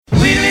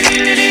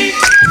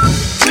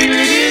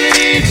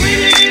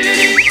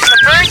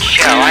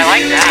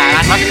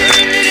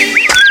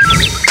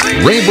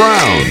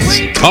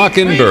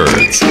Talkin'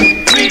 Birds.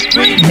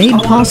 Made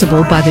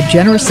possible by the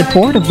generous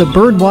support of the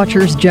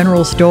Birdwatchers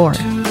General Store,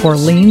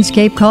 Orleans,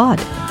 Cape Cod.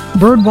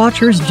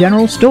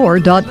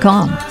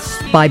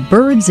 Birdwatchersgeneralstore.com. By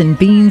Birds and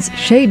Beans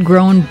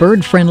shade-grown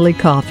bird-friendly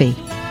coffee.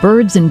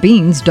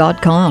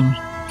 Birdsandbeans.com.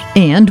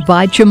 And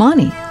by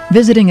Chimani.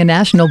 Visiting a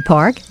national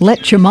park? Let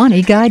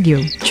Chimani guide you.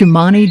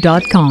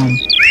 Chimani.com.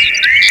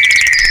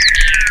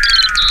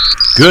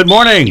 Good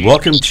morning.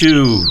 Welcome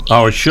to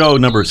our show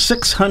number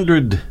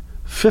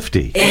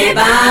 650. E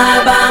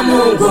Baba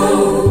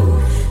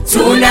Mungu,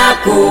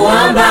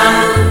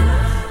 tunakuomba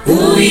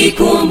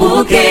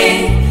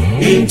uikumbuke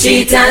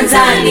nchi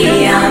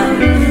Tanzania.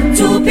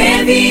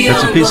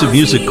 That's a piece of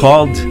music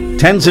called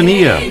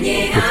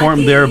Tanzania,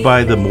 performed there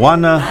by the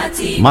Mwana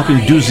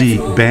Mapinduzi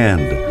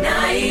Band.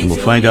 And we'll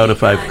find out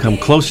if I've come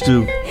close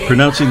to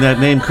pronouncing that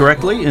name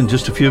correctly in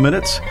just a few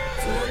minutes,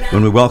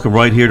 when we welcome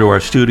right here to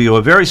our studio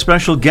a very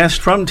special guest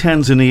from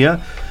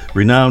Tanzania,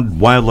 renowned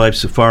wildlife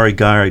safari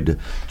guide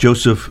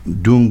Joseph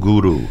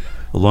Ndunguru,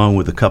 along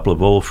with a couple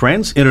of old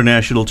friends,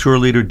 international tour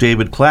leader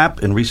David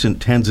Clapp, and recent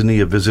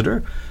Tanzania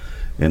visitor,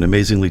 an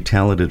amazingly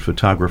talented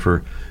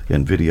photographer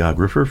and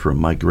videographer from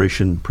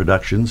Migration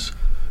Productions,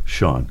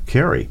 Sean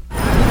Carey.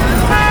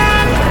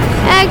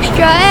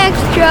 Extra,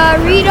 extra,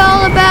 read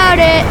all about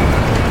it.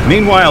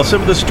 Meanwhile,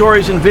 some of the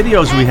stories and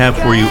videos we have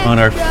for you on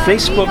our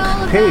Facebook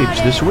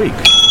page this week.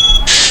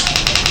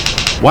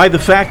 Why the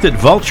fact that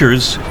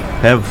vultures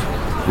have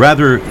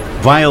rather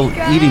vile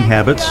eating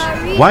habits,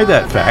 why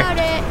that fact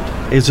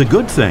is a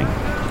good thing.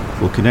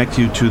 We'll connect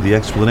you to the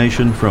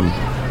explanation from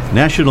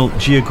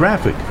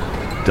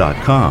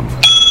NationalGeographic.com.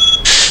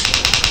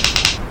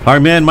 Our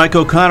man Mike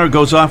O'Connor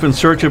goes off in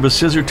search of a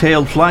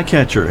scissor-tailed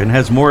flycatcher and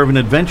has more of an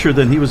adventure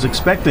than he was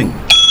expecting.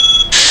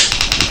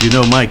 If you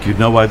know Mike, you'd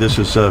know why this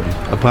is a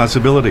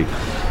possibility.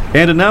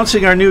 And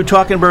announcing our new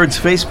Talkin' Birds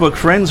Facebook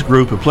Friends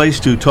group, a place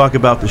to talk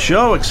about the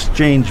show,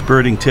 exchange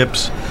birding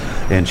tips,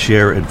 and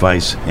share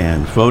advice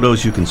and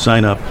photos. You can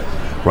sign up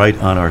right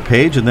on our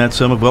page, and that's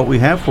some of what we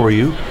have for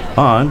you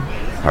on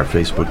our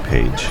Facebook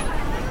page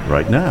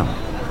right now.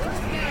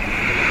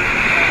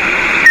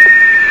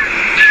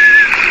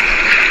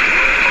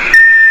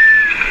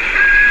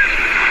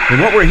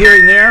 And what we're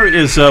hearing there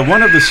is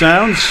one of the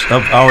sounds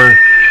of our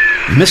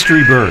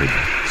mystery bird.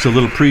 It's a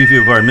little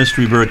preview of our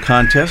mystery bird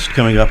contest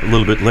coming up a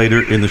little bit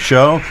later in the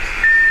show.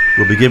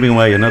 We'll be giving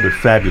away another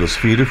fabulous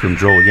feeder from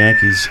Joel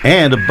Yankees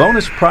and a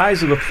bonus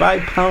prize of a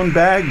 5-pound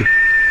bag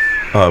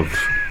of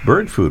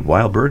bird food,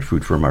 wild bird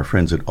food from our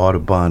friends at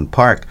Audubon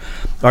Park.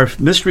 Our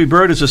mystery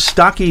bird is a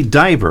stocky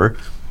diver.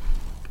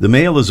 The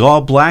male is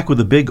all black with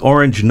a big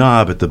orange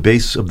knob at the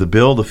base of the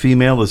bill. The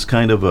female is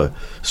kind of a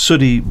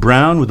sooty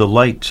brown with a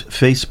light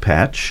face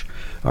patch.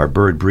 Our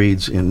bird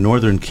breeds in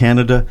northern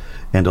Canada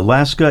and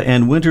Alaska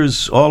and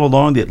winters all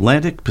along the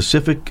Atlantic,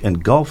 Pacific,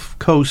 and Gulf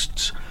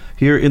coasts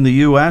here in the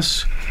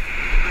U.S.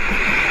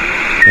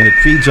 And it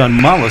feeds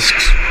on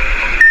mollusks,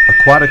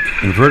 aquatic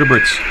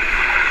invertebrates,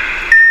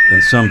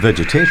 and some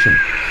vegetation.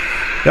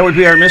 That would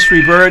be our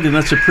mystery bird, and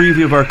that's a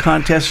preview of our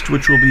contest,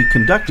 which we'll be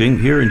conducting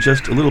here in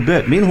just a little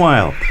bit.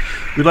 Meanwhile,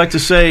 we'd like to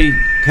say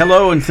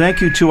hello and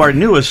thank you to our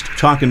newest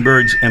Talkin'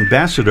 Birds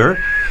ambassador,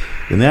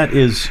 and that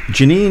is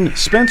Janine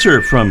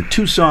Spencer from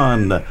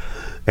Tucson,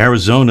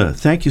 Arizona.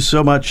 Thank you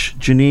so much,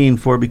 Janine,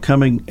 for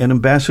becoming an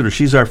ambassador.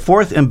 She's our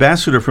 4th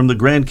ambassador from the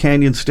Grand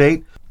Canyon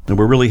State, and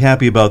we're really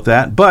happy about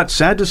that. But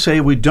sad to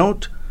say, we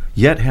don't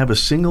yet have a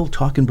single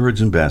Talkin'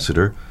 Birds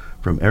ambassador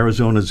from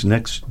Arizona's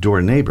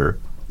next-door neighbor,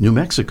 New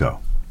Mexico.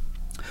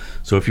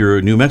 So if you're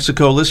a New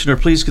Mexico listener,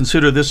 please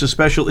consider this a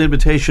special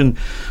invitation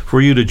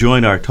for you to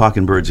join our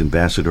Talkin' Birds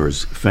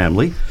Ambassadors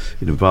family.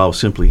 It involves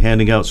simply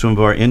handing out some of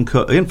our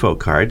info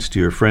cards to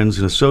your friends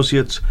and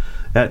associates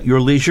at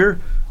your leisure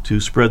to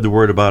spread the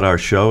word about our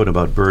show and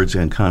about birds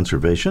and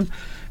conservation.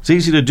 It's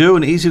easy to do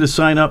and easy to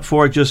sign up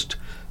for. Just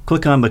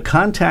click on the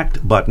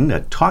contact button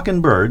at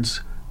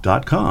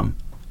talkinbirds.com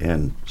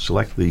and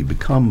select the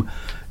Become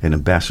an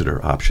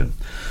Ambassador option.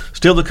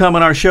 Still to come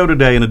on our show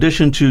today, in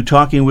addition to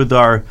talking with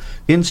our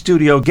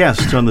in-studio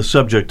guests on the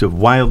subject of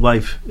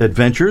wildlife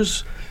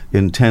adventures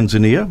in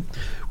Tanzania,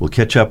 we'll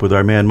catch up with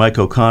our man Mike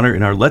O'Connor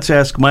in our Let's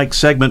Ask Mike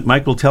segment.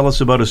 Mike will tell us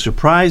about a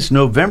surprise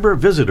November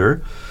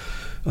visitor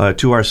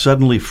to our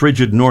suddenly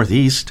frigid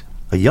northeast,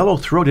 a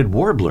yellow-throated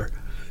warbler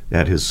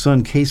at his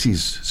son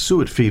Casey's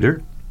suet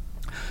feeder.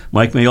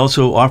 Mike may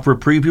also offer a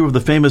preview of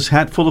the famous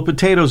Hatful of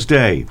Potatoes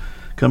Day,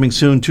 coming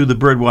soon to the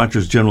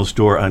Birdwatchers General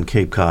Store on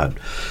Cape Cod.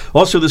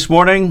 Also this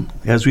morning,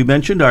 as we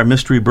mentioned, our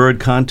Mystery Bird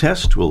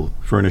Contest will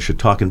furnish a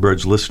Talkin'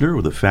 Birds listener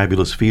with a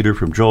fabulous feeder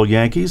from Joel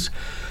Yankees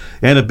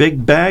and a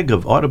big bag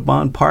of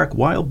Audubon Park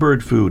wild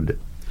bird food.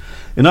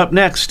 And up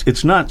next,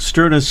 it's not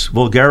Sturnus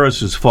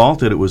vulgaris' fault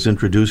that it was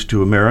introduced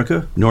to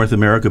North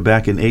America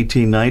back in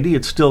 1890.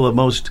 It's still a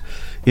most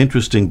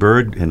interesting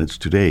bird, and it's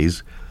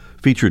today's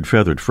featured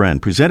feathered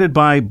friend, presented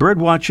by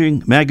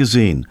Birdwatching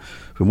Magazine.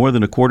 For more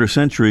than a quarter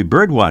century,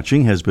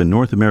 Birdwatching has been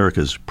North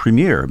America's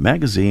premier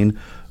magazine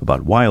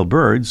about wild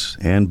birds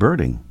and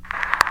birding.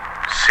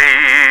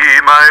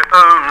 See my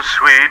own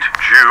sweet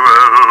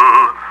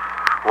jewel,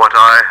 what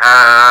I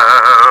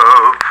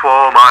have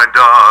for my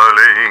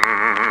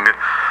darling,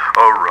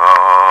 a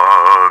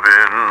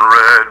robin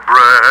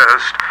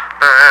redbreast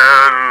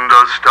and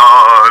a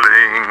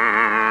starling.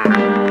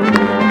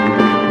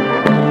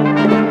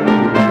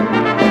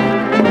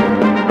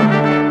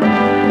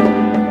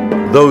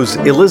 Those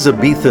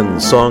Elizabethan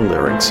song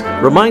lyrics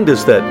remind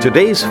us that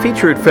today's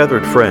featured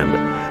feathered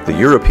friend, the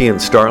European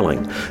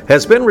starling,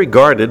 has been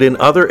regarded in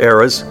other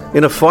eras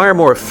in a far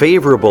more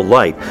favorable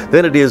light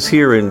than it is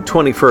here in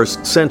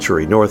 21st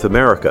century North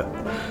America.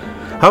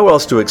 How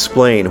else to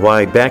explain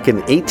why back in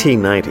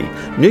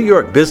 1890, New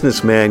York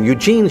businessman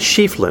Eugene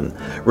Schieffelin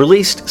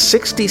released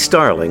 60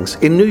 starlings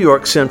in New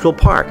York Central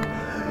Park,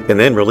 and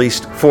then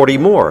released 40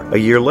 more a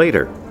year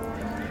later?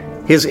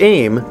 His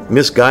aim,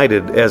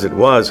 misguided as it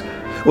was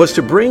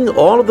to bring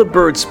all of the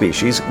bird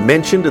species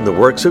mentioned in the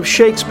works of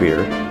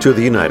Shakespeare to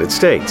the United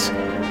States.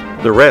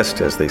 The rest,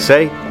 as they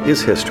say,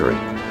 is history.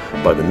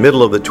 By the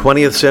middle of the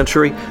 20th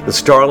century, the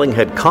starling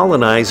had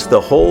colonized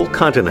the whole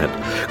continent,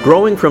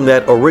 growing from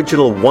that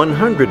original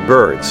 100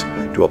 birds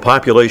to a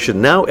population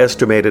now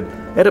estimated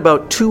at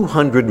about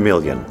 200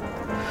 million.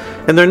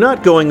 And they're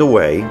not going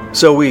away,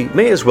 so we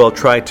may as well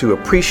try to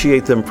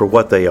appreciate them for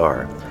what they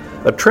are.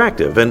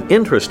 Attractive and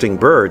interesting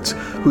birds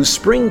whose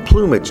spring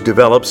plumage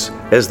develops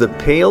as the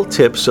pale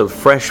tips of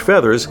fresh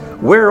feathers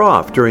wear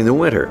off during the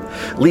winter,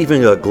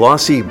 leaving a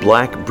glossy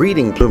black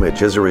breeding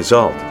plumage as a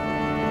result.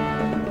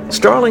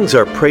 Starlings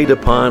are preyed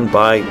upon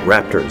by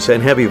raptors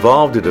and have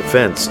evolved a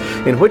defense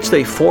in which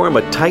they form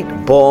a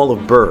tight ball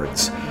of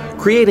birds,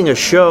 creating a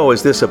show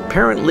as this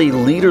apparently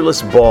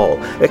leaderless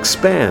ball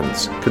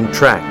expands,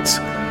 contracts,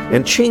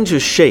 and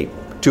changes shape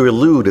to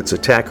elude its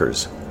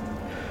attackers.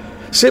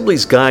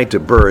 Sibley's Guide to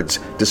Birds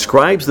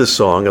describes the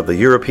song of the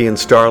European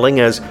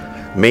starling as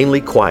mainly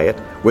quiet,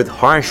 with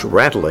harsh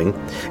rattling,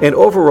 and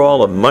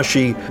overall a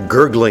mushy,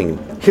 gurgling,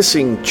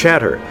 hissing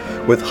chatter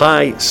with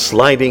high,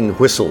 sliding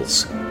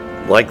whistles,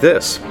 like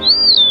this.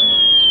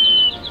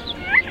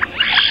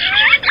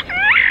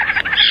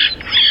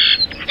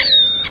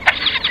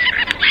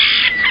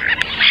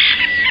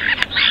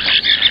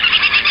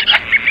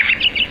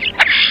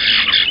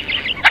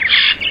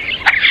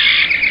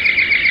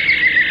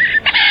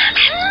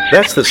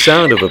 That's the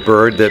sound of a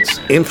bird that's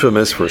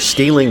infamous for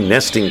stealing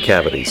nesting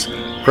cavities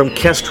from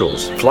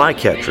kestrels,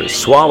 flycatchers,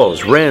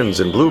 swallows,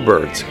 wrens, and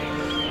bluebirds.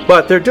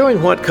 But they're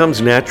doing what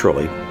comes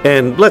naturally,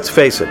 and let's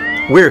face it,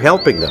 we're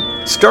helping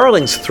them.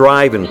 Starlings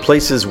thrive in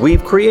places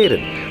we've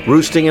created,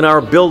 roosting in our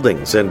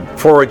buildings and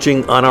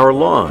foraging on our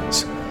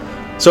lawns.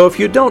 So if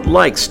you don't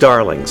like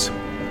starlings,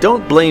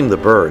 don't blame the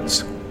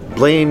birds.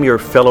 Blame your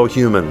fellow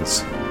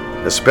humans,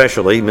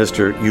 especially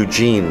Mr.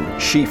 Eugene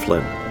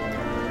Schieffelin.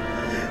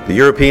 The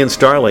European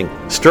starling,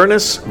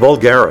 Sturnus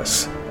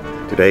vulgaris,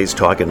 today's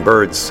Talkin'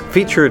 Birds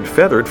featured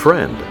feathered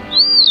friend.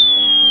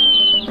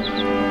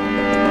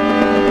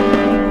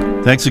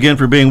 Thanks again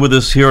for being with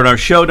us here at our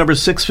show number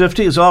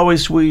 650. As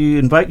always, we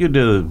invite you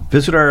to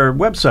visit our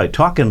website,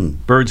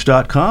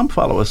 talkinbirds.com.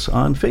 Follow us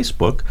on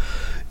Facebook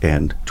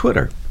and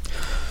Twitter.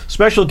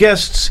 Special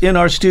guests in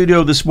our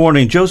studio this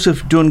morning.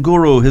 Joseph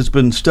Dunguru has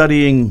been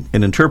studying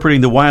and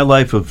interpreting the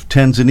wildlife of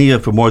Tanzania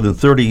for more than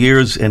 30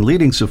 years and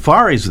leading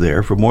safaris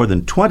there for more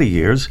than 20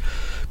 years.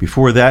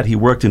 Before that, he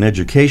worked in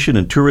education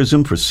and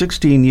tourism for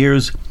 16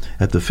 years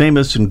at the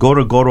famous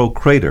Ngorongoro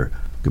Crater.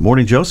 Good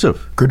morning,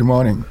 Joseph. Good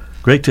morning.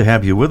 Great to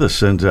have you with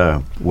us, and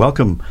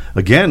welcome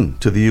again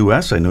to the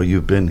U.S. I know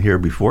you've been here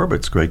before, but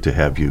it's great to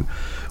have you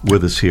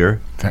with us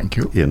here. Thank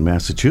you. In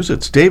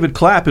Massachusetts. David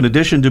Clapp, in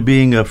addition to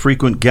being a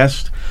frequent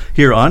guest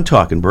here on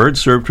Talkin' Birds,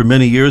 served for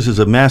many years as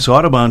a Mass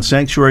Audubon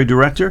Sanctuary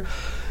Director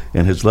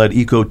and has led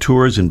eco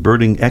tours and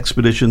birding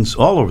expeditions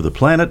all over the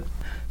planet.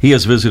 He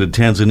has visited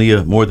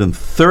Tanzania more than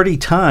 30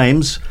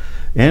 times,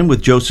 and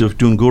with Joseph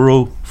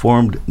Dunguru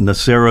formed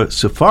Nasera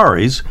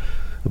Safaris,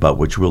 about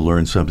which we'll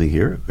learn something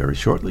here very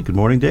shortly. Good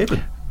morning,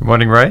 David. Good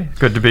morning, Ray.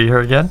 Good to be here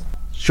again.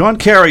 Sean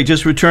Carey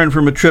just returned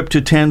from a trip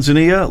to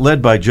Tanzania,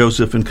 led by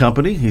Joseph and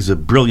company. He's a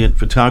brilliant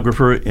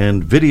photographer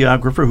and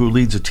videographer who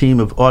leads a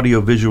team of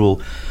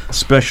audiovisual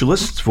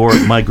specialists for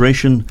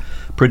Migration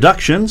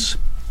Productions,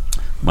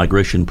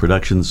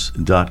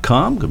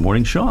 migrationproductions.com. Good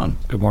morning, Sean.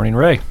 Good morning,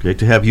 Ray. Great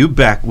to have you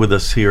back with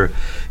us here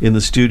in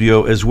the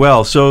studio as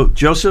well. So,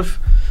 Joseph,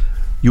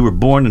 you were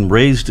born and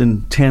raised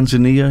in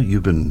Tanzania.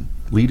 You've been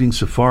leading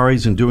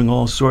safaris and doing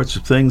all sorts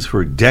of things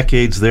for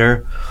decades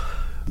there.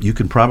 You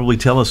can probably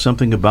tell us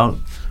something about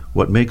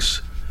what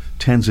makes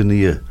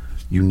Tanzania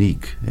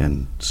unique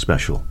and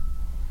special.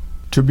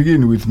 To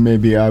begin with,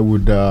 maybe I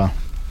would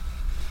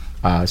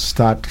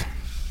start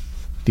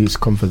this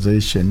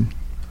conversation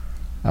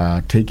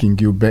taking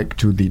you back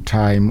to the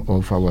time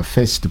of our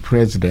first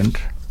president,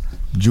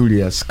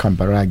 Julius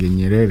Kambarage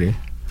Nyerere,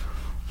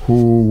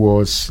 who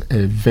was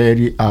a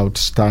very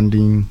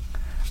outstanding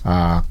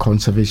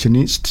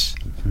conservationist,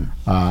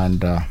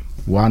 and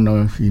one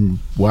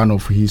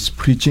of his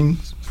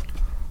preachings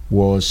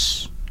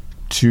was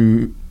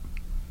to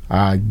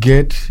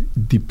get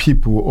the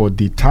people or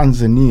the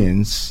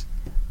Tanzanians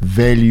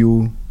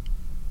value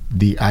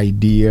the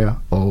idea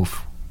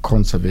of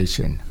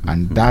conservation,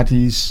 and that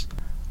is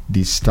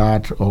the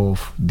start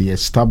of the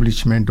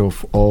establishment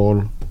of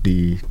all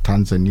the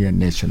Tanzania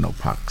national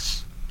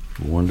parks.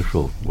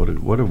 Wonderful.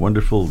 What a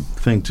wonderful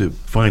thing to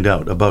find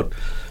out about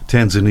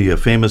Tanzania,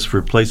 famous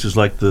for places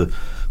like the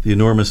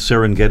enormous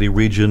Serengeti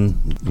region,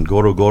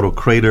 Ngorongoro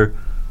Crater,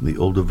 the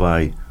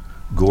Olduvai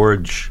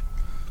Gorge.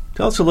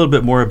 Tell us a little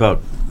bit more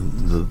about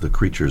the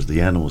creatures,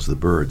 the animals, the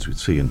birds we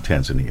see in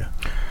Tanzania.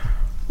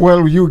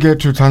 Well, you get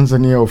to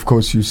Tanzania, of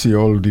course, you see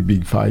all the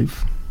big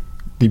five.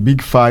 The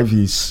big five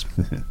is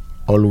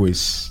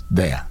always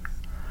there.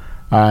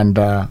 And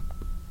tell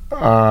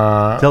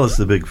us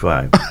the big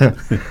five.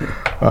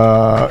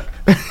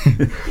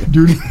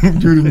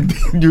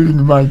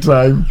 during my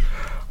time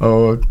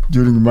or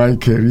during my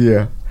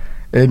career,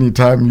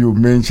 anytime you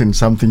mention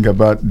something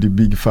about the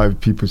big five,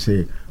 people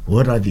say,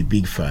 what are the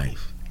big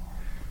five?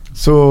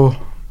 So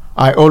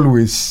I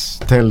always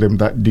tell them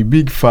that the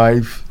big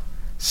five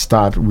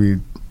start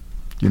with,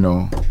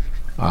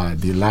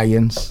 the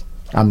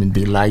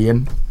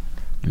lion,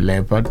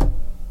 leopard,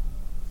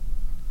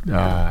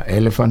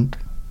 elephant,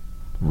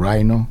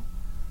 rhino,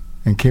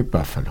 and Cape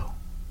buffalo.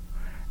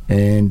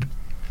 And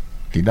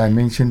did I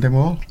mention them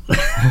all?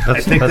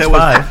 I think that's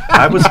five.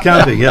 I was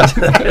counting, yes.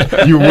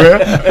 You were?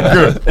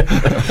 Good.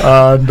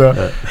 And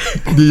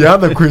the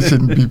other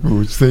question people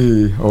would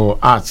say or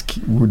ask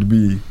would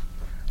be,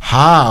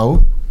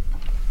 how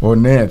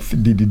on earth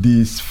did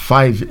these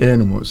five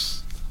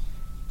animals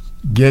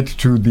get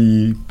to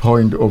the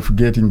point of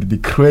getting the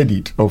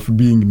credit of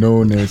being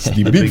known as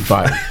the big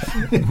five?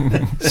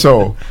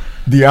 So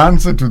the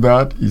answer to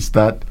that is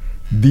that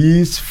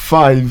these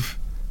five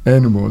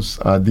animals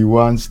are the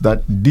ones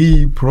that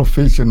the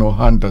professional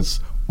hunters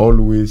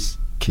always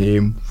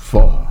came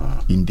for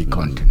in the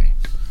continent.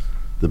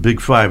 The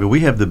Big Five. We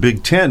have the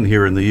Big Ten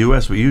here in the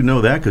U.S., but you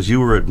know that because you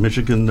were at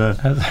Michigan,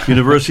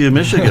 University of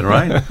Michigan,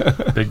 right?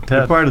 Big Ten.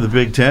 You're part of the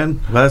Big Ten.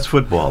 Well, that's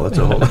football. That's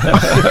a whole.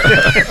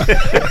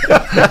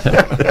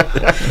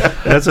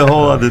 That's a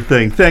whole other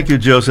thing. Thank you,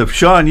 Joseph.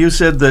 Sean, you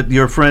said that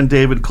your friend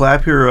David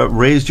Clapp here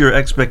raised your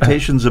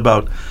expectations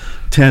about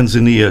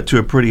Tanzania to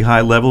a pretty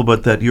high level,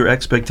 but that your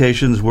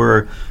expectations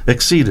were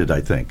exceeded, I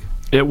think.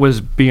 It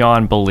was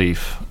beyond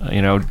belief.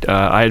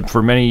 I had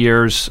for many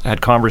years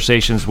had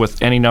conversations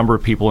with any number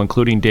of people,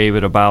 including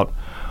David, about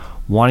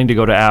wanting to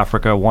go to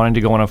Africa, wanting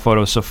to go on a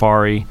photo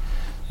safari,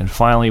 and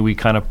finally we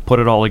kind of put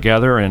it all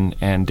together.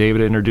 And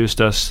David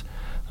introduced us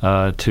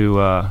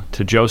to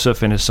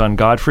Joseph and his son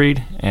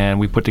Gottfried, and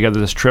we put together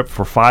this trip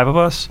for 5 of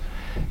us,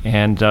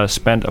 and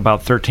spent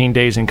about 13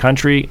 days in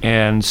country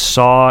and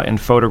saw and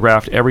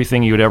photographed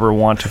everything you'd ever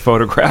want to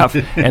photograph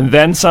and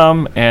then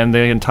some, and the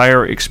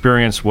entire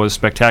experience was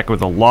spectacular.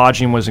 The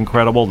lodging was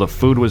incredible, the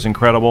food was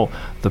incredible,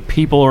 the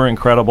people are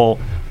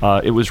incredible.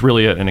 It was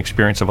really an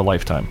experience of a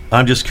lifetime.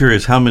 I'm just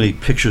curious, how many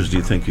pictures do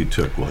you think you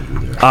took while you were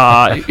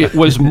there? It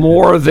was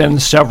more than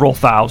several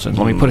thousand,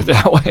 let me put it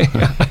that way.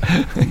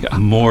 Yeah.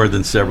 More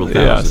than several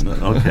thousand.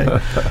 Yes. Okay.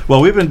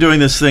 Well, we've been doing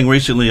this thing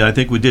recently. I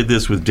think we did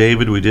this with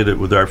David. We did it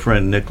with our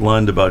friend Nick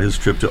Lund about his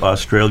trip to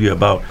Australia,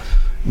 about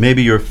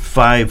maybe your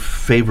 5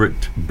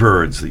 favorite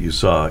birds that you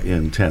saw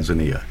in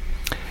Tanzania.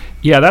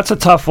 Yeah, that's a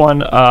tough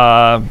one.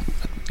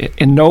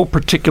 In no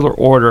particular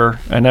order,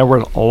 and there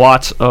were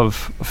lots of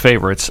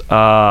favorites.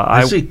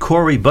 I see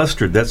Corey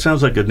Bustard. That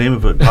sounds like a name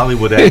of a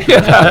Hollywood actor.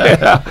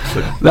 Yeah.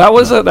 That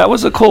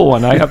was a cool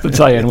one, I have to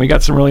tell you. And we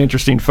got some really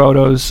interesting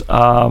photos.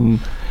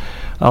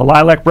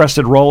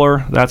 Lilac-breasted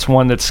roller, that's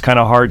one that's kind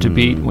of hard to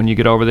beat when you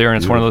get over there, and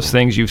it's one of those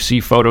things, you see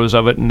photos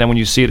of it, and then when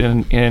you see it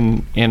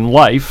in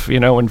life,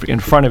 in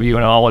front of you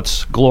in all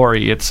its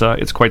glory, it's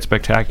quite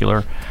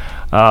spectacular.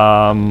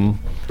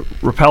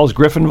 Rappel's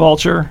griffon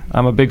vulture,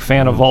 I'm a big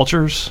fan of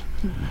vultures,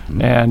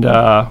 and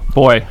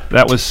boy,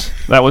 that was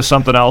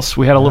something else.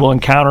 We had a little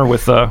encounter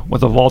with a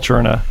vulture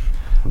and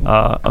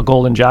a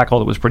golden jackal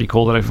that was pretty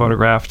cool that I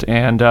photographed,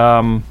 and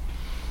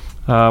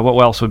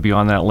what else would be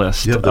on that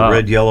list? You have the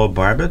red-yellow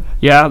barbet?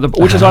 Yeah,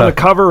 which is on the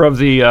cover of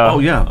the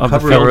of the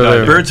field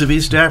guide. Birds of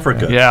East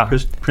Africa. Yeah,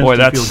 boy,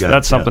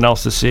 that's something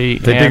else to see.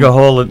 They dig a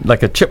hole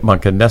like a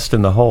chipmunk and nest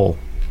in the hole.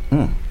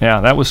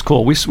 Yeah, that was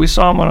cool. We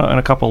saw them on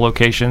a couple of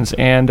locations,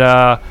 and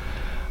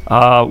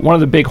one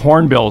of the big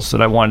hornbills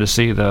that I wanted to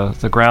see,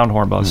 the ground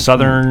hornbill,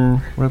 southern.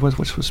 What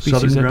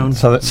species?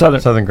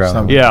 Southern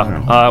ground.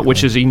 Yeah,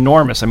 which is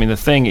enormous. I mean, the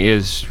thing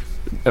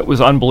it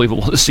was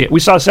unbelievable to see it.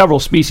 We saw several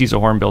species of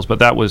hornbills, but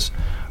that was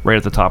right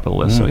at the top of the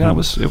list. So yeah, it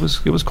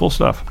was cool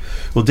stuff.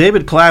 Well,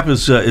 David Clapp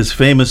is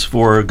famous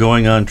for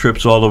going on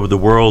trips all over the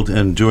world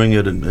and doing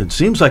it. And it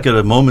seems like at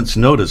a moment's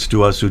notice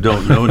to us who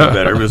don't know any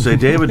better. We'll say,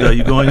 David, are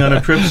you going on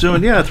a trip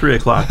soon? Yeah,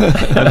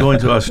 3:00. I'm going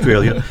to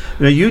Australia.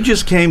 Now, you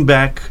just came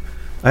back.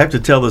 I have to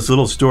tell this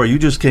little story. You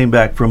just came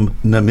back from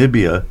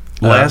Namibia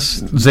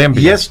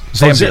Zambia. Yes,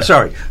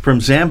 Zambia. From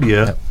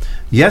Zambia. Yep.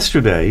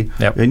 Yesterday,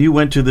 and you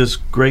went to this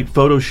great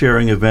photo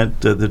sharing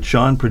event that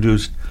Sean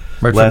produced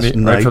last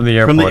night. Right from the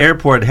airport. From the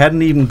airport,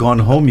 hadn't even gone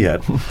home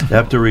yet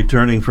after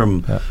returning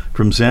from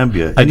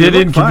Zambia. I did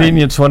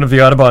inconvenience one of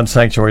the Audubon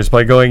sanctuaries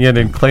by going in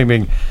and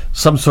claiming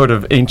some sort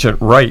of ancient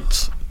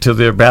rights to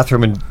the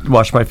bathroom and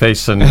wash my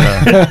face and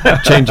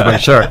change my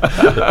shirt.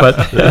 But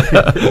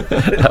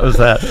that was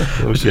that.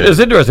 Okay. It's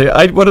interesting.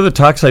 One of the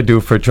talks I do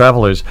for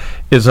travelers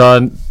is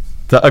on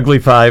the ugly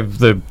 5,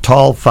 the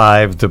tall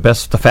 5,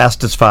 the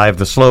fastest 5,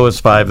 the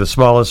slowest 5, the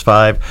smallest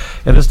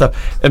 5, and this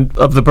stuff. And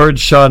of the birds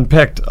Sean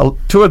picked,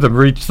 2 of them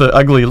reached the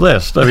ugly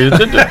list. I mean,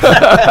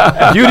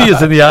 beauty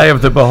is in the eye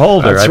of the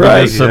beholder. That's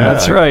right.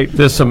 That's right.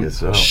 There's some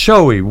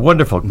showy,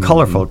 wonderful,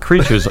 colorful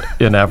creatures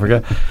in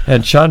Africa,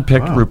 and Sean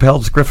picked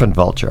Ruppel's griffin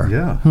vulture.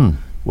 Yeah.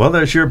 Well,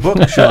 there's your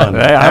book, Sean.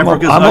 Hey, I'm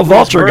a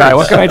vulture guy.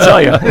 What can I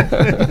tell you?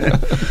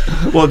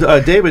 Well,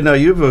 David, now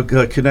you've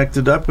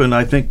connected up and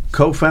I think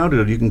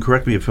co-founded, you can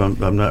correct me if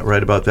I'm not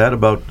right about that,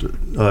 about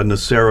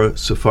Nasera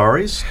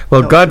Safaris.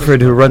 Well,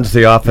 Godfred, who runs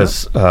the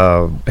office,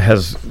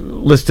 has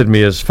listed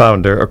me as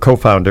founder or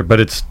co-founder, but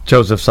it's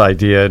Joseph's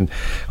idea. And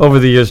over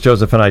the years,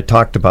 Joseph and I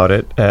talked about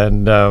it,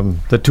 and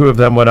the 2 of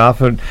them went off,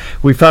 and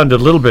we found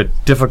it a little bit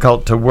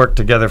difficult to work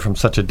together from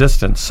such a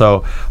distance.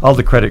 So all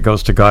the credit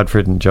goes to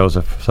Godfred and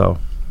Joseph.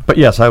 But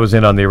yes, I was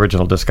in on the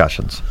original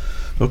discussions.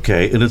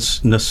 Okay, and it's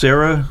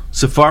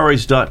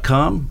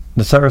NaseraSafaris.com?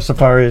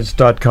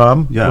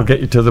 NaseraSafaris.com will get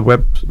you to the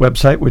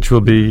website, which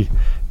will be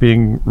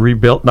being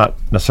rebuilt, not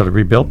necessarily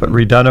rebuilt, but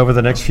redone over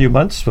the next few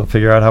months. We'll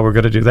figure out how we're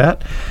going to do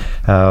that.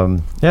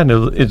 And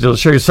it'll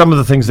show you some of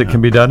the things that can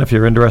be done if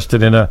you're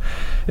interested in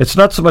it's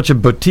not so much a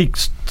boutique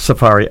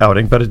safari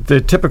outing, but they're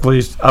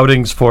typically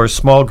outings for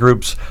small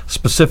groups,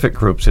 specific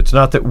groups. It's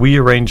not that we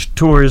arrange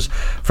tours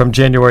from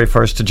January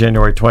 1st to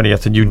January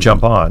 20th and you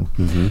jump on.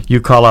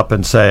 You call up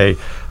and say,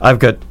 I've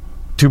got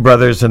 2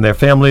 brothers and their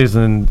families,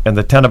 and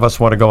the 10 of us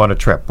want to go on a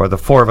trip, or the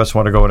 4 of us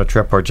want to go on a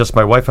trip, or just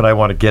my wife and I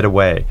want to get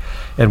away,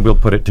 and we'll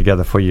put it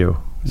together for you.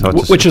 So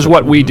which is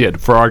what we did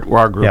for our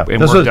group. Yeah.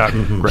 And worked out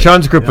great.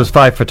 Sean's group was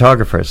 5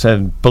 photographers,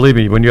 and believe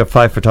me, when you have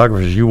 5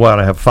 photographers, you want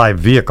to have 5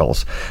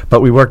 vehicles.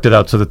 But we worked it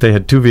out so that they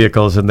had 2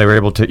 vehicles, and they were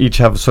able to each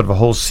have sort of a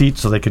whole seat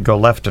so they could go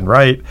left and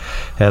right,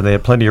 and they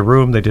had plenty of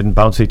room. They didn't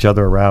bounce each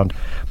other around.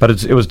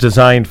 But it was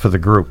designed for the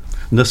group.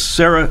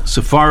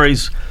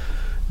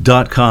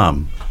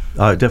 NaseraSafaris.com.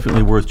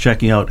 Definitely worth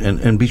checking out.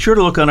 And be sure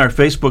to look on our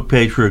Facebook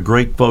page for a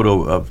great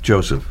photo of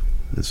Joseph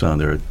that's on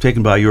there,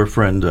 taken by your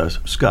friend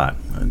Scott.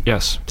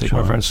 Yes,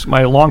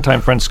 my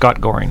longtime friend Scott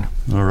Goring.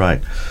 All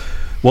right.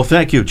 Well,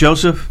 thank you,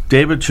 Joseph,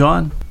 David,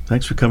 Sean.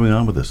 Thanks for coming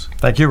on with us.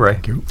 Thank you, Ray.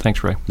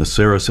 Thanks, Ray.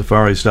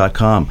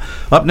 NaseraSafaris.com.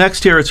 Up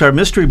next here, it's our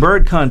Mystery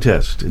Bird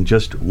Contest in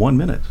just 1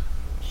 minute.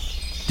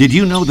 Did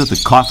you know that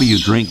the coffee you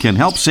drink can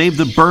help save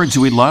the birds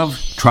we love?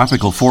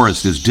 Tropical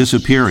forest is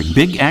disappearing.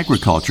 Big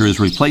agriculture is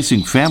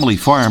replacing family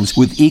farms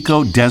with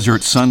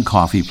eco-desert sun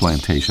coffee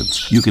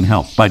plantations. You can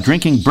help by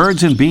drinking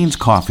Birds and Beans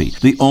coffee,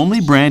 the only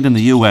brand in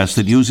the U.S.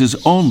 that uses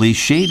only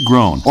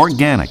shade-grown,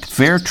 organic,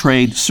 fair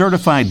trade,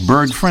 certified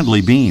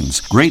bird-friendly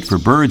beans. Great for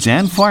birds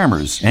and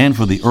farmers, and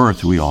for the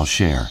earth we all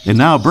share. And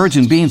now Birds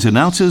and Beans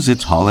announces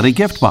its holiday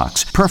gift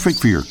box, perfect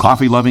for your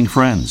coffee-loving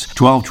friends.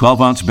 12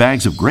 12-ounce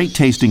bags of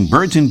great-tasting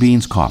Birds and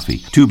Beans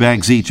coffee, 2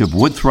 bags each of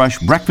Wood Thrush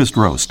Breakfast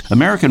Roast,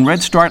 American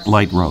Red Start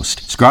Light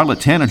Roast, Scarlet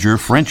Tanager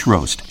French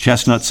Roast,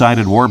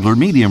 Chestnut-Sided Warbler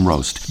Medium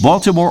Roast,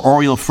 Baltimore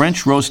Oriole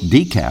French Roast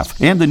Decaf,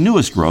 and the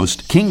newest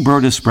roast,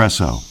 Kingbird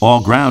Espresso.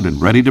 All ground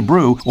and ready to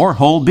brew, or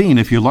whole bean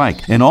if you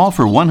like, and all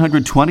for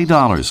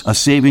 $120, a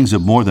savings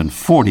of more than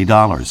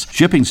 $40.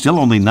 Shipping still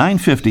only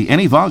 $9.50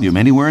 any volume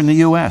anywhere in the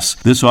U.S.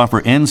 This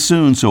offer ends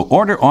soon, so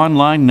order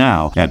online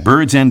now at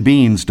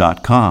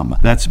birdsandbeans.com.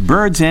 That's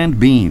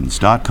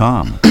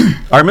birdsandbeans.com.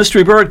 Our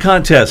Mystery Bird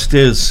Contest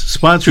is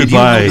sponsored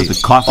by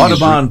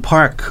Audubon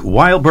Park.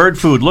 Wild bird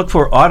food. Look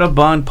for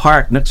Audubon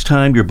Park next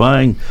time you're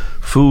buying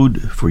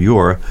food for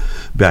your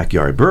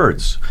backyard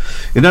birds.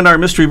 And in our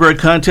Mystery Bird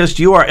Contest,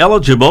 you are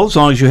eligible as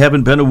long as you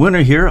haven't been a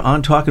winner here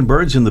on Talking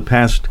Birds in the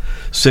past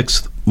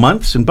 6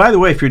 months. And by the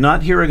way, if you're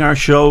not hearing our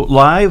show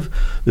live,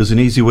 there's an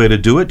easy way to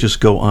do it.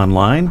 Just go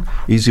online.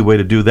 Easy way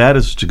to do that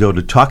is to go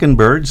to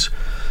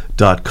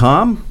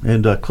talkingbirds.com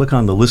and click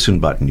on the listen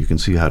button. You can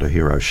see how to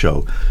hear our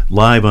show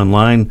live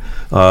online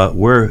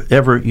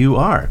wherever you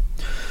are.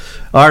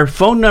 Our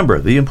phone number,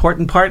 the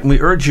important part, and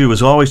we urge you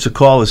as always to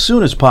call as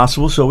soon as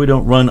possible so we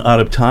don't run out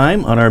of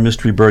time on our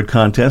Mystery Bird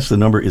Contest. The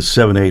number is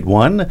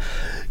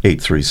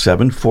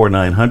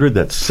 781-837-4900.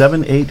 That's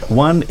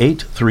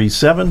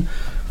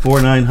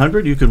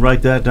 781-837-4900. You can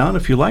write that down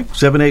if you like.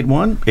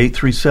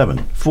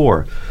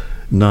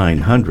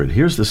 781-837-4900.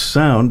 Here's the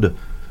sound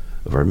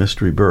of our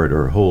mystery bird,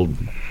 or a whole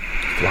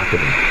flock of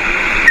them, a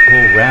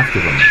whole raft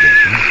of them, I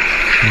guess, right?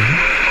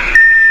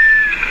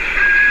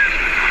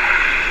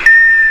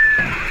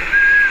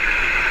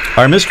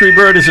 Our mystery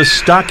bird is a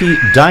stocky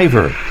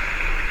diver.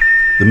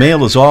 The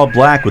male is all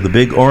black with a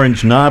big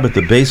orange knob at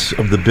the base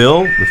of the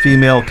bill. The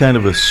female kind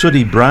of a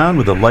sooty brown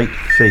with a light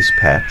face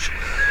patch.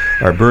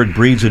 Our bird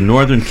breeds in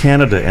northern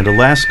Canada and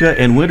Alaska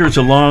and winters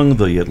along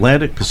the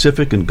Atlantic,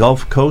 Pacific, and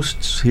Gulf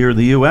coasts here in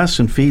the U.S.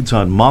 and feeds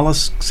on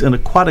mollusks and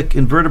aquatic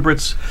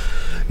invertebrates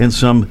and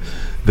some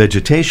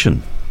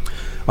vegetation.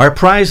 Our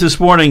prize this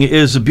morning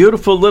is a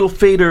beautiful little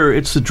feeder.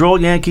 It's the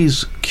Droll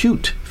Yankees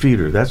Cute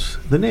Feeder. That's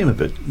the name of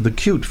it, the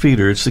Cute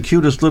Feeder. It's the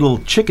cutest little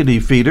chickadee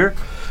feeder.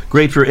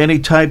 Great for any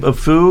type of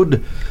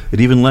food.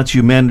 It even lets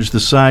you manage the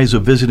size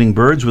of visiting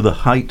birds with a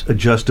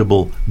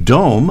height-adjustable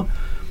dome.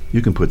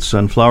 You can put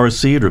sunflower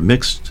seed or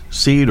mixed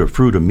seed or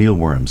fruit or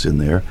mealworms in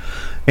there.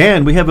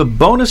 And we have a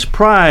bonus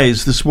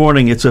prize this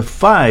morning. It's a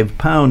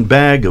 5-pound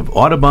bag of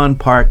Audubon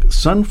Park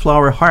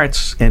sunflower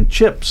hearts and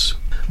chips,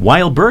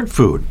 wild bird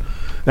food.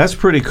 That's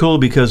pretty cool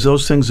because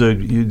those things are,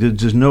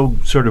 there's no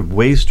sort of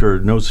waste or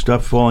no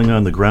stuff falling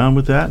on the ground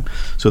with that.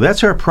 So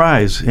that's our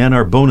prize and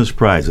our bonus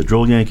prize, the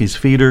Droll Yankees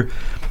feeder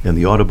and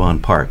the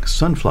Audubon Park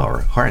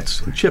sunflower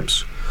hearts and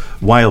chips,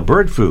 wild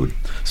bird food.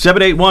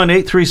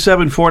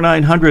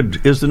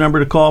 781-837-4900 is the number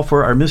to call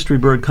for our Mystery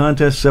Bird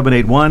contest.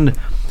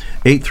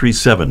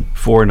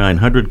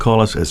 781-837-4900. Call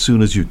us as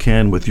soon as you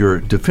can with your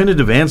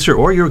definitive answer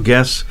or your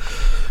guess,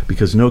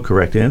 because no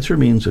correct answer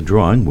means a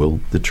drawing will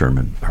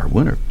determine our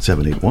winner.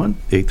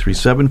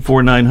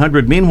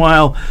 781-837-4900.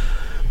 Meanwhile,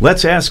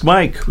 let's ask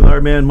Mike, our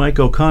man Mike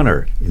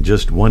O'Connor, in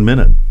just 1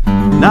 minute.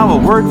 Now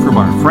a word from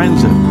our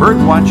friends at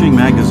Birdwatching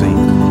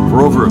Magazine. For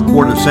over a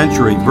quarter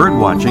century,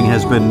 Birdwatching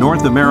has been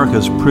North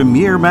America's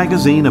premier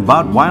magazine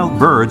about wild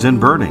birds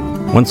and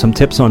birding. Want some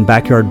tips on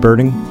backyard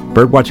birding?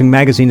 Birdwatching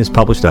Magazine has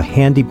published a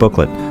handy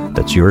booklet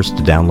that's yours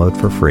to download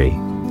for free.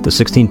 The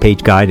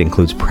 16-page guide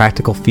includes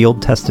practical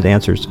field-tested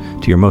answers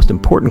to your most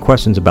important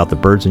questions about the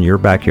birds in your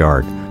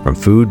backyard, from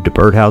food to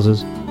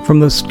birdhouses, from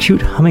those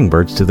cute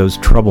hummingbirds to those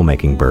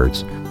troublemaking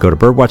birds. Go to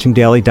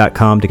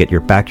birdwatchingdaily.com to get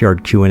your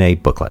backyard Q&A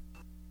booklet.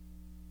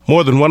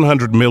 More than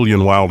 100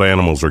 million wild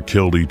animals are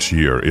killed each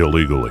year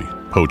illegally.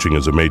 Poaching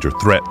is a major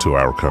threat to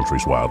our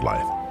country's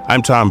wildlife.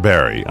 I'm Tom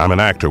Barry. I'm an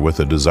actor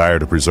with a desire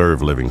to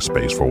preserve living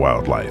space for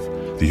wildlife.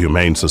 The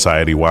Humane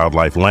Society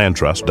Wildlife Land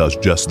Trust does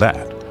just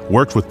that.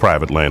 Works with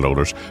private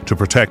landowners to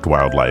protect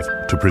wildlife,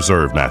 to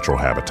preserve natural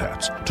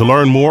habitats. To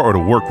learn more or to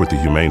work with the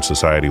Humane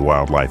Society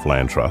Wildlife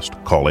Land Trust,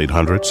 call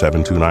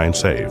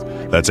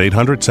 800-729-SAVE. That's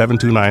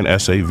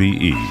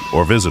 800-729-SAVE,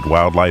 or visit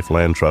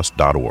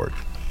wildlifelandtrust.org.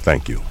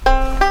 Thank you.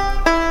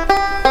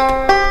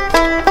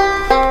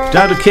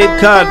 Down to Cape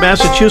Cod,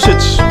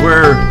 Massachusetts,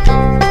 where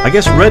I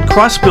guess red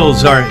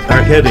crossbills are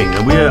heading.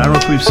 And I don't know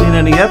if we've seen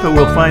any yet, but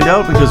we'll find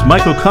out because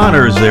Mike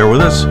O'Connor is there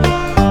with us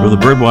from the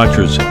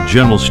Birdwatchers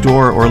General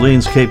Store,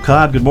 Orleans, Cape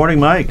Cod. Good morning,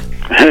 Mike.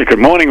 Hey, good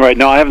morning. Right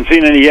now, I haven't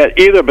seen any yet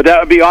either, but that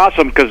would be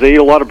awesome because they eat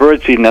a lot of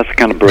birdseed, and that's the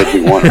kind of birds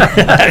we want.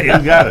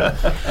 You got it.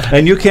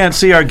 And you can't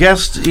see our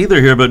guests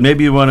either here, but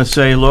maybe you want to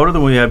say hello to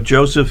them. We have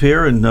Joseph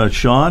here and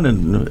Sean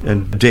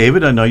and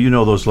David. I know you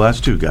know those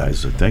last two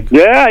guys, I think.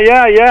 Yeah.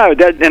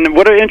 And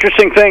what an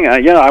interesting thing.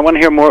 I want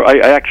to hear more. I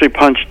actually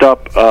punched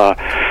up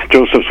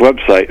Joseph's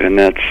website, and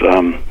that's...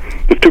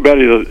 it's too bad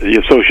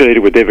he's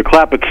associated with David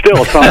Clapp, but still,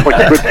 it sounds like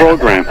a good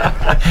program.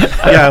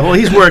 Yeah, well,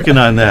 he's working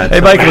on that.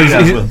 Hey,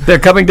 Michael, they're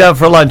coming down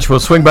for lunch.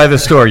 We'll swing by the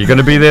store. You going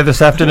to be there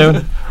this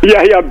afternoon?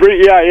 Yeah. You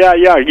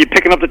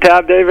picking up the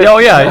tab, David? Oh,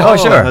 yeah. Oh,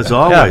 sure. As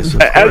always.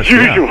 Yeah. As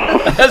usual.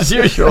 Yeah. As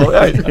usual.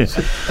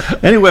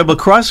 Anyway, but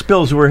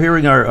crossbills we're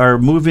hearing are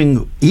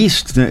moving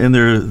east, and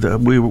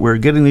we're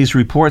getting these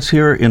reports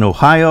here in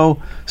Ohio,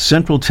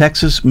 Central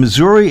Texas,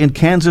 Missouri, and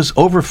Kansas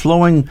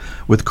overflowing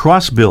with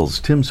crossbills.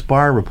 Tim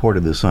Spar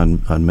reported this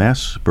on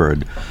Mass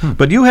Bird.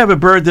 But you have a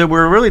bird that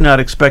we're really not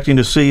expecting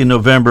to see in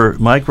November,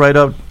 Mike, right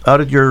out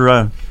at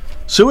your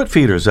suet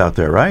feeders out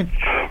there, right?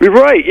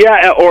 Right,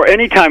 yeah, or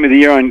any time of the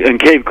year in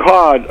Cape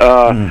Cod,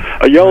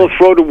 a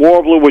yellow-throated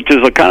warbler, which is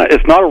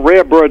it's not a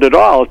rare bird at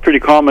all. It's pretty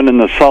common in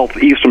the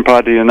southeastern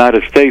part of the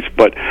United States,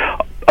 but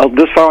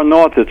this far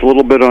north, it's a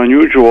little bit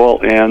unusual,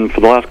 and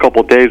for the last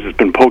couple of days, it's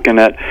been poking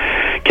at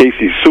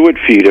Casey's suet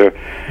feeder,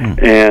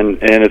 and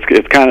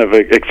it's kind of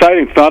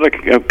exciting. It's not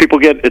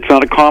it's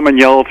not a common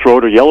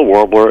yellow-throat or yellow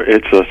warbler.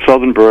 It's a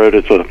southern bird.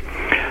 It's a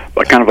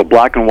kind of a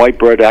black and white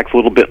bird. It acts a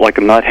little bit like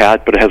a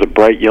nuthatch, but it has a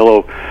bright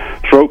yellow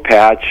throat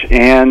patch,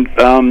 and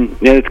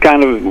it's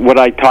kind of what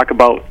I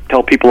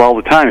tell people all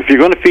the time. If you're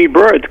going to feed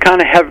birds,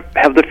 kind of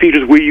have the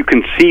feeders where you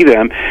can see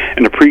them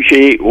and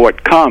appreciate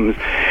what comes.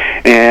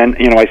 And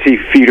I see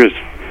feeders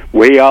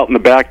way out in the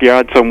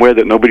backyard somewhere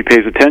that nobody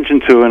pays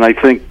attention to, and I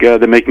think they're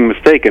making a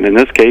mistake. And in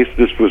this case,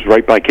 this was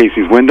right by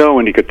Casey's window,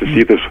 and you get to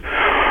see this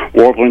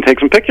warbler and take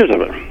some pictures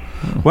of it.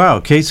 Wow,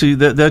 Casey,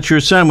 that's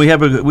your son. We have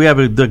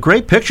the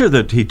great picture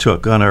that he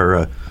took on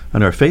our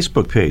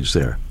Facebook page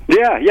there.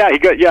 Yeah.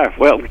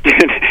 Well,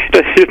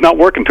 he's not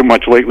working too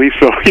much lately,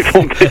 so he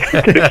won't take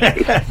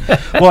pictures.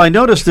 Well, I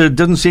noticed there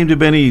doesn't seem to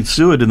be any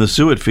suet in the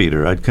suet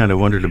feeder. I'd kind of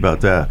wondered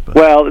about that. But.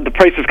 Well, the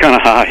price is kind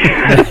of high.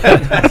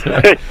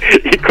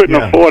 He couldn't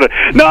afford it.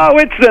 No,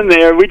 it's in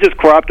there. We just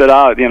cropped it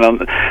out. There's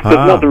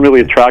nothing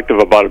really attractive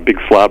about a big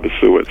slab of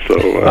suet.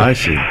 So I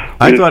see.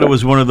 I thought it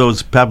was one of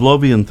those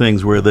Pavlovian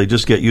things where they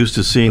just get used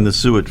to seeing the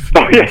suet.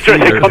 Oh yeah, sure.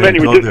 They come in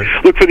and we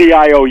just look for the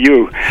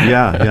IOU.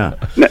 Yeah.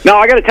 Now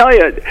I got to tell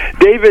you,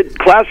 David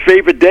Clapp's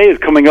favorite day is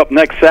coming up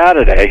next Saturday.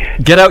 Saturday.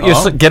 Get out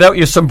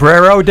your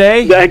sombrero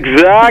day.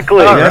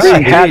 Exactly. Oh, yes,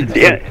 indeed.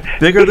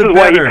 Bigger this the is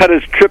why better. he cut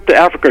his trip to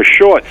Africa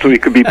short, so he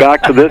could be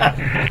back to this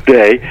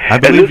day.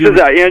 And this is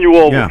our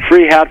annual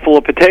free hatful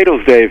of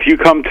potatoes day. If you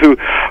come to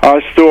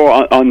our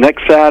store on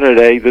next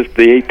Saturday, the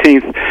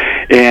 18th,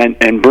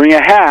 and bring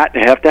a hat,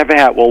 you have to have a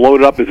hat. We'll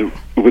load it up with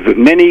as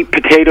many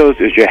potatoes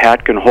as your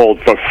hat can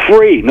hold for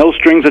free, no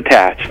strings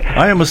attached.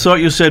 I almost thought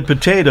you said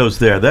potatoes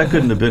there. That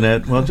couldn't have been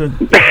it. Well,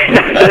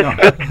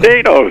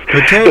 Potatoes.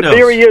 The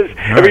theory is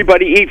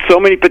everybody eats so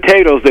many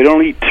potatoes, they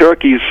don't eat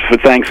turkeys for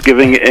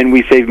Thanksgiving, and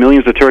we save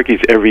millions of turkeys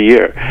every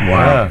year.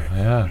 Wow.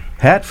 Yeah.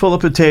 Hat full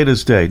of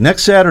potatoes day.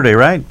 Next Saturday,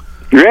 right?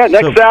 Yeah,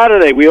 next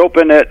Saturday. We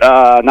open at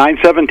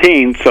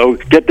 9:17, so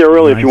get there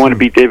early if you want to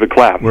beat David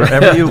Clapp.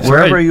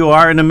 Wherever you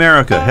are in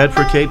America, head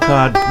for Cape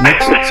Cod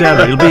next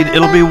Saturday.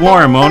 It'll be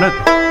warm, won't it?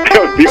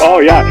 Oh,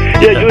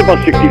 yeah. Yeah, usually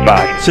about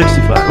 65.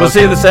 65. We'll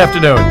see you this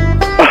afternoon.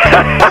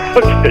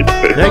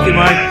 Thank you,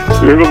 Mike.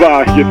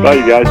 Bye. Bye,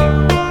 you guys.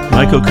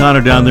 Mike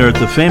O'Connor down there at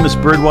the famous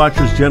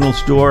Birdwatchers General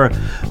Store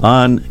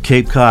on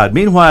Cape Cod.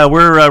 Meanwhile,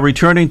 we're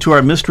returning to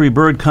our mystery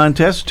bird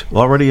contest,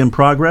 already in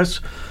progress,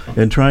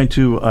 and trying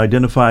to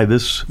identify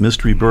this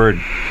mystery bird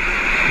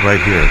right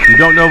here. If you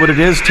don't know what it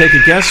is, take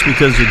a guess,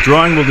 because the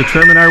drawing will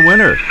determine our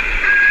winner.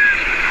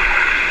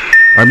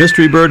 Our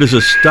mystery bird is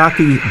a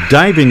stocky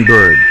diving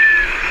bird.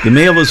 The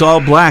male is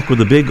all black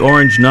with a big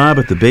orange knob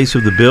at the base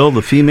of the bill.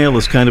 The female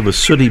is kind of a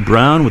sooty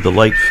brown with a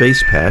light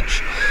face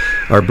patch.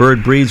 Our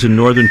bird breeds in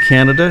northern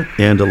Canada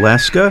and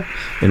Alaska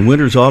and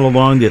winters all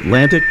along the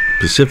Atlantic,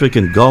 Pacific,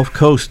 and Gulf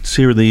coasts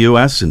here in the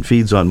U.S. and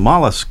feeds on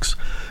mollusks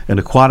and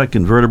aquatic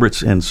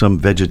invertebrates and some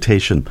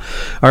vegetation.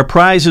 Our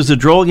prize is the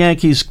Droll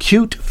Yankees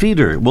Cute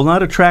Feeder. It will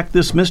not attract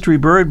this mystery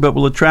bird, but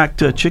will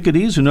attract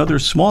chickadees and other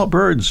small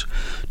birds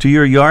to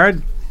your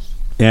yard,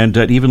 and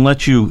even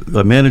let you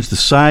manage the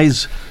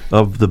size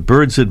of the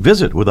birds that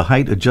visit with a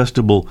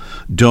height-adjustable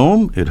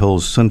dome. It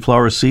holds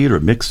sunflower seed or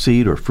mixed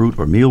seed or fruit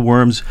or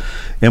mealworms.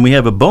 And we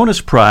have a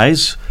bonus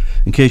prize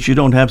in case you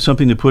don't have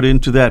something to put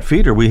into that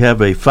feeder. We have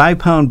a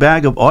 5-pound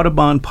bag of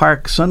Audubon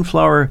Park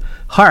sunflower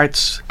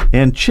hearts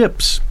and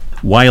chips.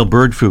 Wild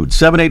bird food.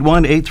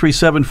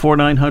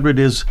 781-837-4900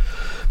 is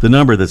the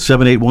number. That's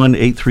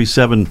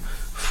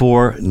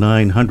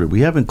 781-837-4900.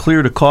 We haven't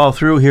cleared a call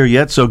through here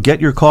yet, so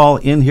get your call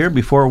in here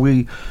before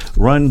we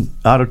run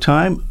out of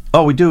time.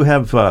 Oh, we do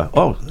have,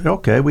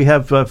 we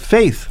have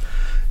Faith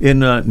in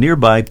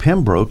nearby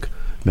Pembroke,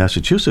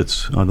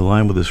 Massachusetts, on the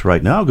line with us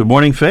right now. Good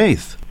morning,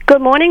 Faith.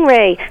 Good morning,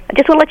 Ray. I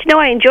just want to let you know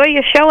I enjoy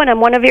your show, and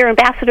I'm one of your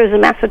ambassadors in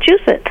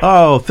Massachusetts.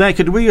 Oh, thank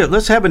you.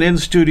 Let's have an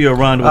in-studio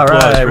round of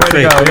applause for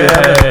Faith.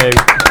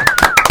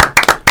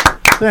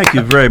 Thank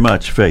you very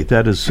much, Faith.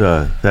 That is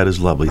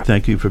lovely.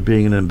 Thank you for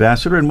being an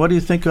ambassador. And what do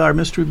you think our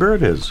mystery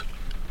bird is?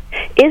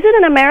 Is it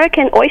an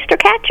American oyster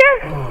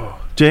catcher?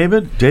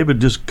 David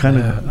just kind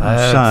of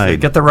sighed. You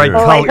got the right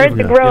color. I heard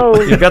the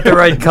groan. You got the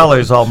right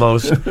colors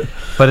almost.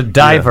 But a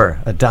diver.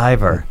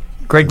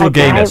 Greg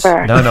Louganis.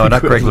 No,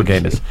 not Greg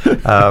Louganis.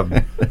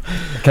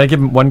 Can I give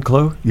him one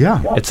clue?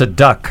 Yeah. It's a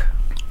duck.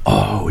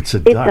 Oh, it's a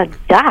duck. It's a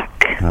duck.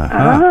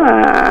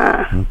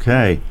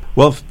 Okay.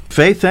 Well,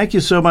 Faith, thank you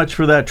so much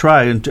for that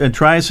try. And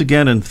try us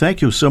again. And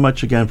thank you so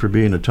much again for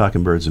being a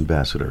Talking Birds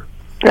ambassador.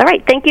 All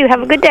right. Thank you.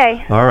 Have a good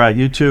day. All right.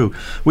 You too.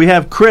 We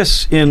have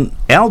Chris in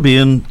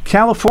Albion,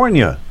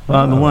 California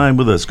on the line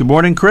with us. Good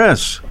morning,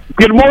 Chris.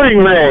 Good morning,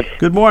 Ray.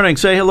 Good morning.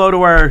 Say hello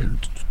to our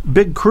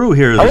big crew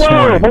here this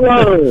morning.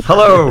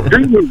 Hello.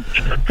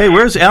 Hey,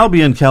 where's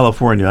Albion,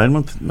 California?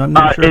 I'm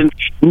not sure. In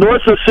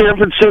north of San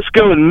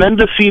Francisco in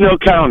Mendocino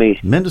County.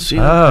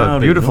 Mendocino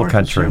County. Beautiful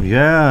country.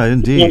 Yeah,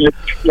 indeed.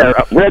 Yeah,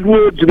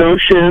 redwoods and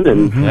ocean.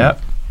 And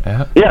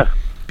Yeah.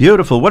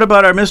 Beautiful. What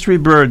about our mystery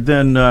bird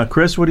then,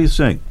 Chris? What do you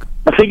think?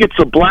 I think it's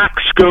a black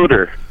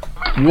scoter.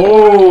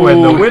 Whoa,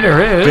 and the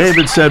winner is...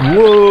 David said,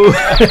 whoa.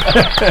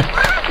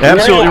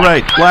 Absolutely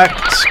right.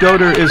 Black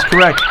scoter is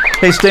correct.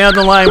 Hey, stay on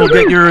the line. We'll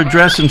get your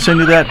address and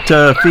send you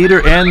that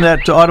feeder and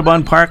that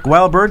Audubon Park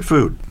wild bird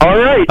food. All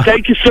right.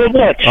 Thank you so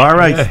much. All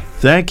right. Okay.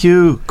 Thank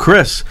you,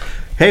 Chris.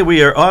 Hey,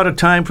 we are out of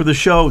time for the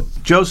show.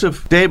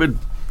 Joseph, David,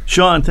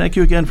 Sean, thank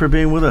you again for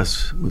being with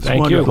us. It's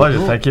Thank wonderful. you. Pleasure.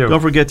 Thank you. Don't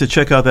forget to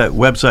check out that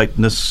website,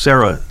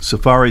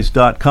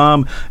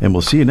 NESARAsafaris.com, and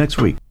we'll see you next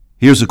week.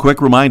 Here's a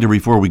quick reminder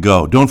before we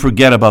go. Don't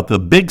forget about the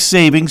big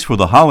savings for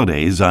the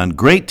holidays on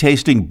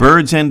great-tasting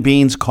Birds and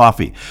Beans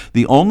coffee,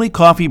 the only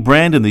coffee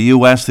brand in the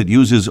U.S. that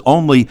uses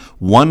only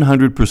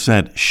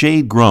 100%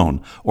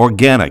 shade-grown,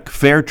 organic,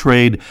 fair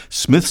trade,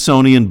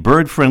 Smithsonian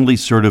bird-friendly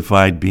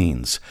certified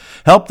beans.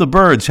 Help the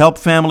birds, help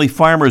family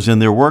farmers and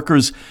their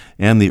workers,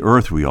 and the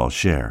earth we all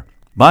share.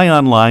 Buy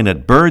online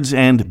at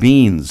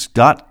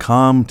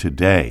birdsandbeans.com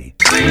today.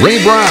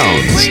 Ray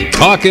Brown's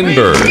Talkin'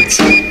 Birds.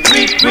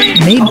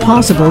 Made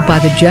possible by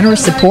the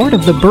generous support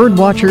of the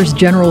Birdwatchers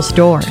General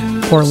Store,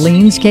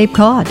 Orleans, Cape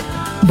Cod.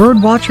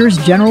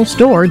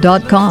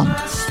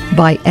 Birdwatchersgeneralstore.com.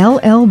 By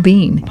L.L.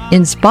 Bean,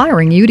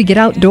 inspiring you to get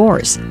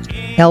outdoors.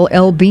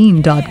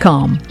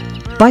 LLbean.com.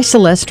 By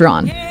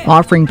Celestron,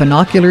 offering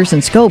binoculars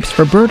and scopes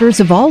for birders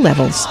of all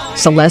levels.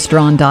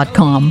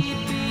 Celestron.com.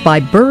 by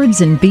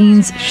Birds and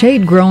Beans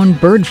shade-grown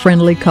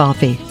bird-friendly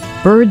coffee,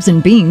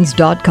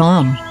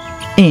 birdsandbeans.com,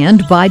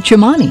 and by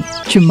Chimani,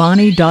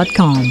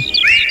 chimani.com.